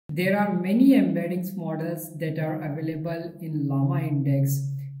There are many embeddings models that are available in LlamaIndex,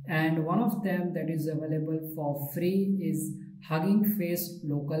 and one of them that is available for free is HuggingFace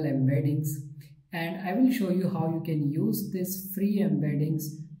local embeddings. And I will show you how you can use these free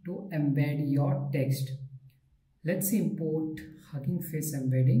embeddings to embed your text. Let's import HuggingFace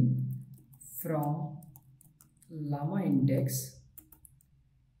embedding from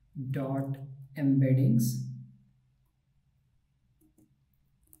LlamaIndex.embeddings.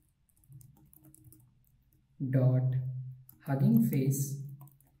 HuggingFace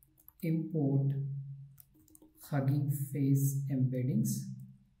import HuggingFace embeddings.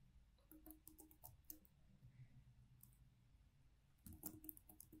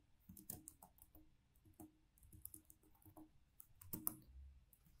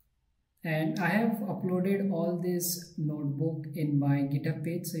 And I have uploaded all this notebook in my GitHub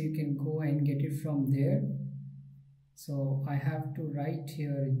page, so you can go and get it from there. So I have to write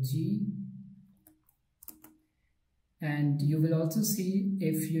here G, and you will also see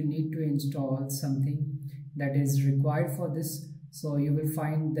if you need to install something that is required for this. So you will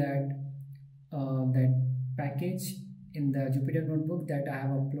find that that package in the Jupyter notebook that I have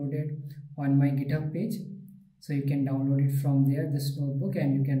uploaded on my GitHub page. So you can download it from there, this notebook,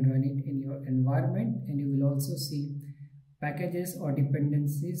 and you can run it in your environment, and you will also see packages or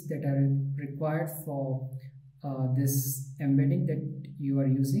dependencies that are required for this embedding that you are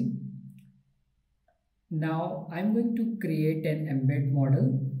using. Now I'm going to create an embed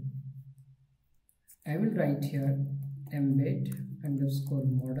model. I will write here embed underscore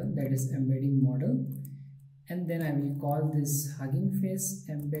model, that is embedding model, and then I will call this HuggingFace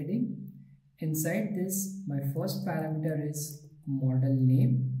embedding. Inside this, my first parameter is model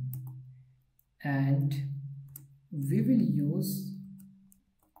name, and we will use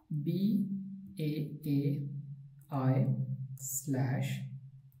BAAI /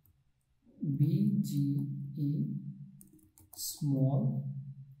 BGE small,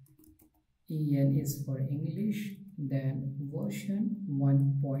 EN is for English, then version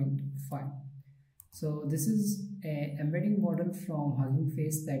 1.5. So this is an embedding model from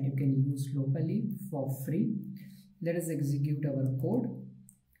HuggingFace that you can use locally for free. Let us execute our code.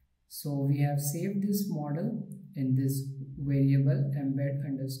 So we have saved this model in this variable embed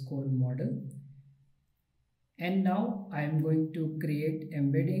underscore model. And now I am going to create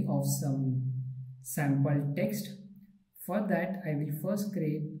embedding of some sample text. For that, I will first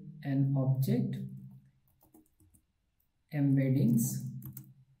create an object embeddings,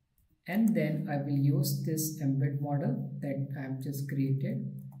 and then I will use this embed model that I have just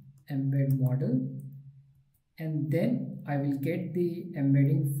created, embed model, and then I will get the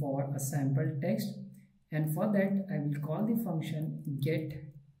embedding for a sample text, and for that I will call the function get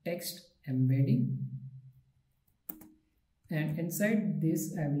text embedding, and inside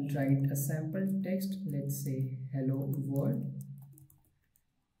this I will write a sample text, let's say hello world,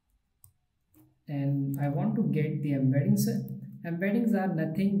 and I want to get the embeddings. Embeddings are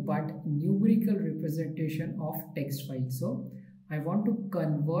nothing but numerical representation of text files. So I want to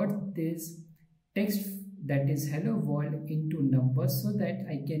convert this text that is hello world into numbers so that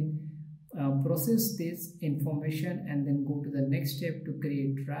I can process this information and then go to the next step to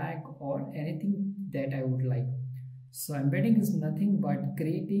create drag or anything that I would like. So embedding is nothing but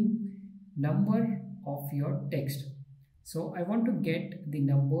creating number of your text. So I want to get the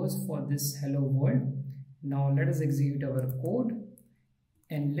numbers for this hello world. Now let us execute our code,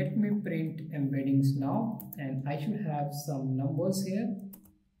 and let me print embeddings now, and I should have some numbers here.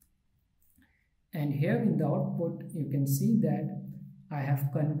 And here in the output you can see that I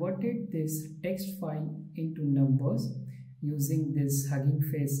have converted this text file into numbers using this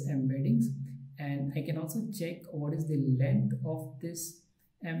HuggingFace embeddings, and I can also check what is the length of this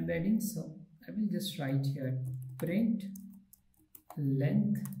embedding. So I will just write here print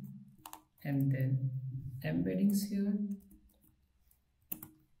length and then embeddings here.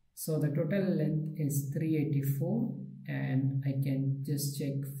 So the total length is 384, and I can just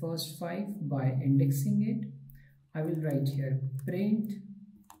check first 5 by indexing it. I will write here print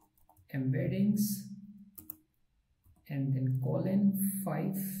embeddings and then colon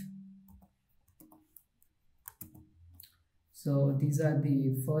 5. So these are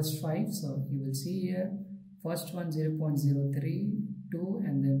the first 5. So you will see here first one 0.032,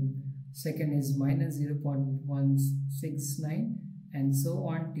 and then second is minus 0.169, and so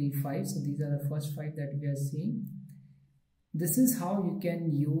on till 5. So these are the first 5 that we are seeing. This is how you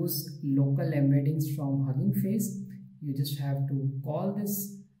can use local embeddings from HuggingFace. You just have to call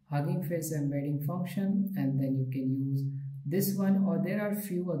this HuggingFace embedding function, and then you can use this one, or there are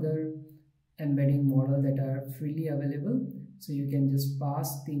few other embedding models that are freely available. So you can just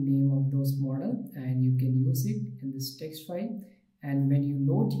pass the name of those model and you can use it in this text file. And when you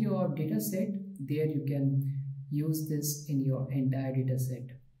load your data set, there you can use this in your entire data set.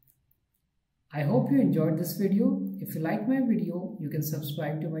 I hope you enjoyed this video. If you like my video, you can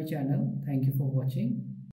subscribe to my channel. Thank you for watching.